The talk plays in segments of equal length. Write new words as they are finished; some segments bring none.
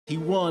He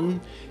won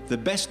the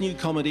Best New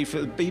Comedy for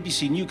the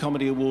BBC New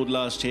Comedy Award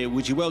last year.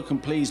 Would you welcome,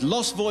 please,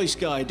 Lost Voice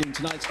Guy doing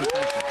tonight's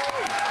confession.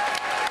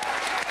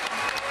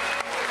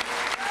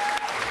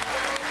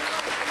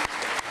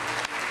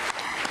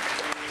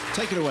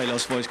 Take it away,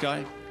 Lost Voice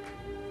Guy.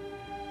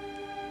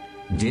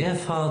 Dear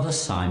Father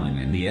Simon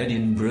in the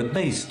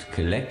Edinburgh-based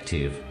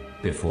collective,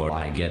 before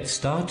I get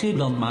started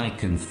on my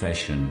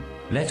confession,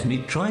 let me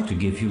try to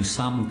give you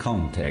some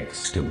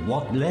context of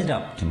what led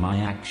up to my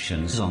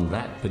actions on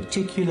that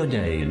particular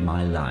day in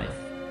my life.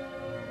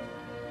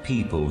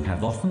 People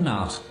have often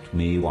asked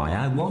me why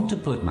I want to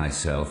put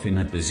myself in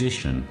a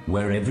position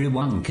where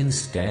everyone can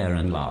stare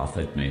and laugh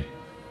at me.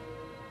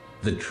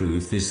 The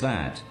truth is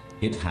that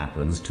it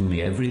happens to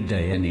me every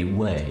day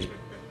anyway.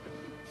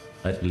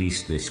 At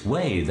least this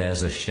way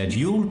there's a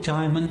scheduled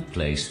time and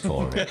place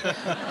for it.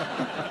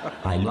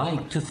 I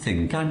like to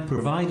think I'm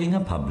providing a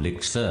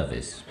public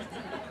service,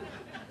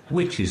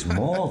 which is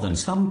more than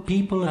some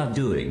people are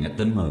doing at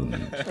the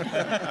moment.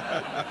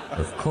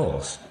 Of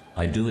course,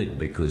 I do it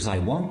because I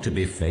want to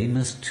be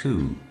famous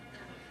too.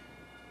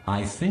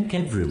 I think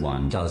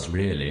everyone does,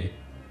 really.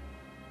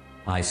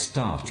 I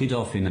started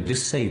off in a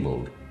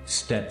disabled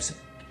Steps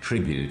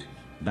tribute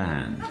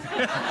band.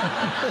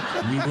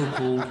 We were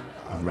called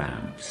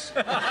Ramps.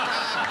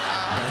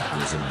 That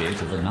was a bit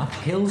of an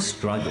uphill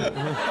struggle.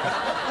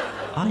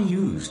 I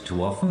used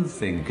to often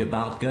think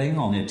about going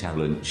on a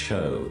talent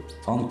show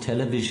on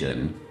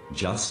television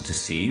just to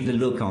see the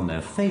look on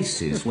their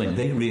faces when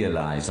they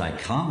realize I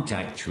can't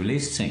actually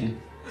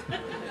sing,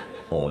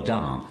 or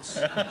dance,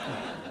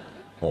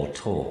 or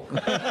talk.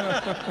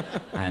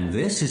 And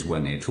this is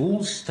when it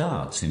all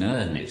starts in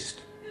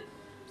earnest.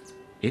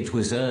 It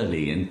was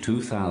early in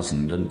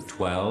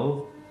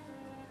 2012,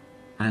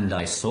 and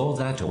I saw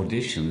that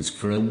auditions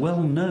for a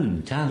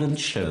well-known talent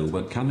show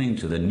were coming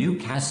to the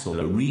Newcastle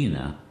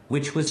Arena,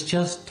 which was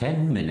just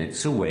 10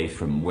 minutes away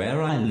from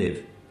where I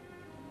live.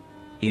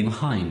 In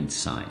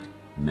hindsight,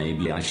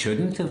 maybe I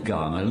shouldn't have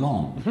gone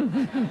along.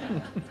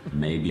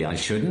 Maybe I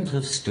shouldn't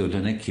have stood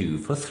in a queue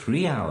for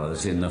 3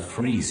 hours in the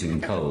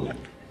freezing cold.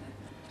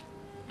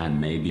 And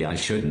maybe I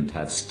shouldn't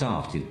have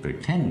started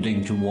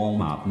pretending to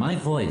warm up my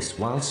voice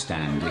while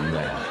standing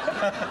there.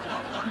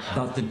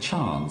 But the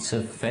chance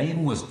of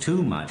fame was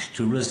too much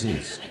to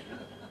resist.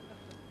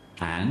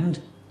 And,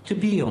 to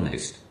be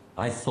honest,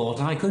 I thought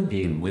I could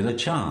be in with a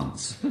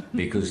chance,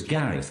 because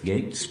Gareth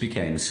Gates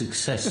became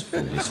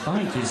successful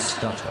despite his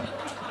stutter.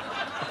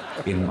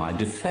 In my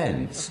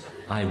defense,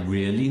 I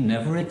really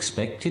never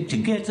expected to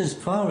get as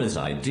far as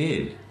I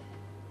did.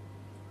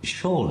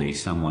 Surely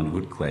someone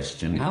would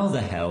question how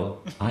the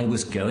hell I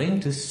was going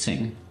to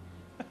sing.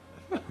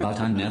 But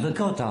I never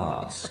got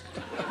asked.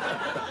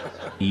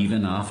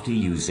 Even after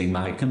using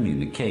my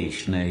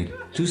communication aid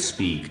to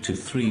speak to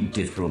 3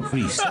 different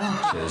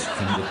researchers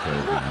from the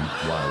program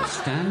while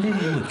standing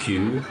in the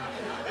queue,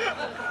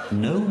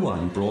 no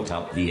one brought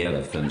up the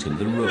elephant in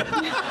the room.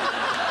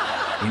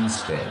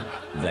 Instead,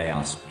 they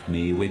asked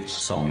me which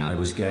song I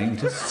was going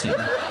to sing.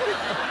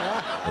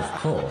 Of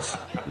course,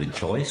 the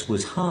choice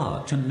was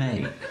hard to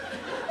make.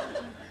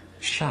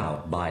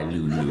 Shout by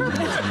Lulu was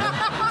an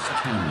obvious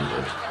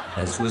candidate,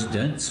 as was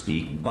Don't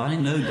Speak by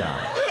No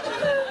Doubt.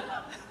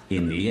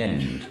 In the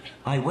end,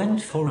 I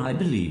went for I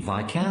Believe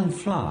I Can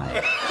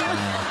Fly.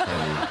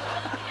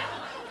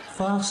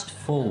 Fast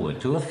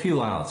forward to a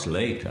few hours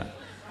later.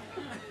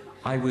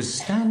 I was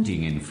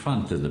standing in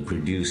front of the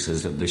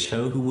producers of the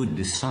show who would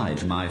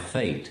decide my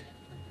fate.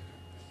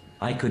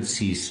 I could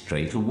see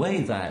straight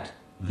away that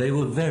they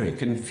were very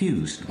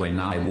confused when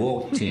I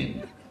walked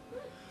in.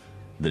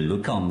 The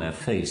look on their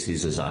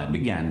faces as I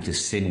began to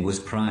sing was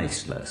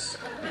priceless,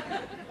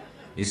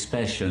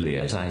 especially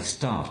as I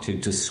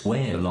started to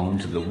sway along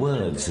to the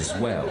words as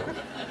well.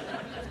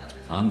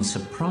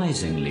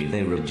 Unsurprisingly,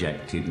 they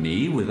rejected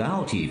me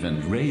without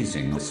even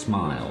raising a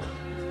smile.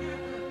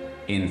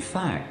 In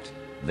fact,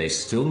 they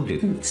still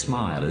didn't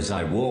smile as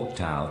I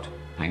walked out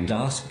and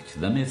asked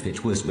them if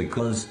it was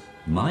because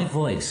my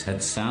voice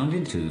had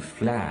sounded too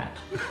flat.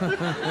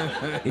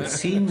 It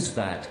seems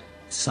that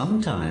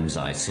sometimes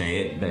I say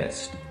it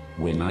best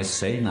when I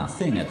say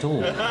nothing at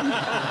all.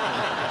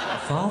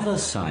 Father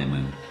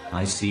Simon,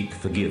 I seek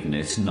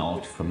forgiveness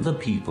not from the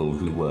people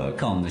who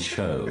work on the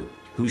show,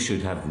 who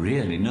should have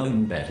really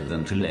known better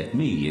than to let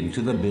me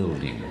into the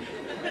building,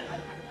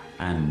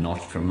 and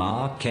not from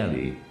R.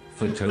 Kelly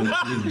for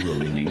totally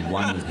ruining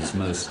one of his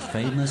most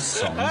famous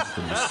songs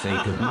for the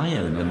sake of my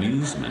own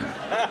amusement.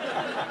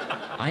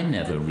 I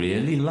never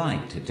really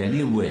liked it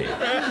anyway.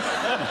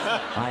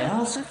 I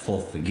ask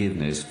for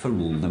forgiveness for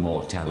all the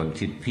more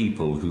talented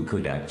people who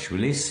could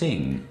actually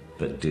sing,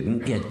 but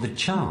didn't get the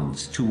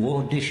chance to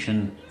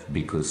audition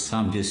because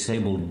some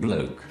disabled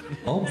bloke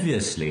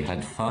obviously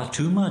had far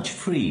too much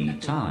free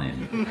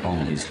time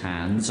on his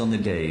hands on the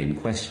day in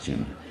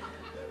question.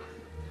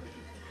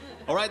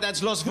 All right,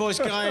 that's Lost Voice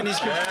Guy and his...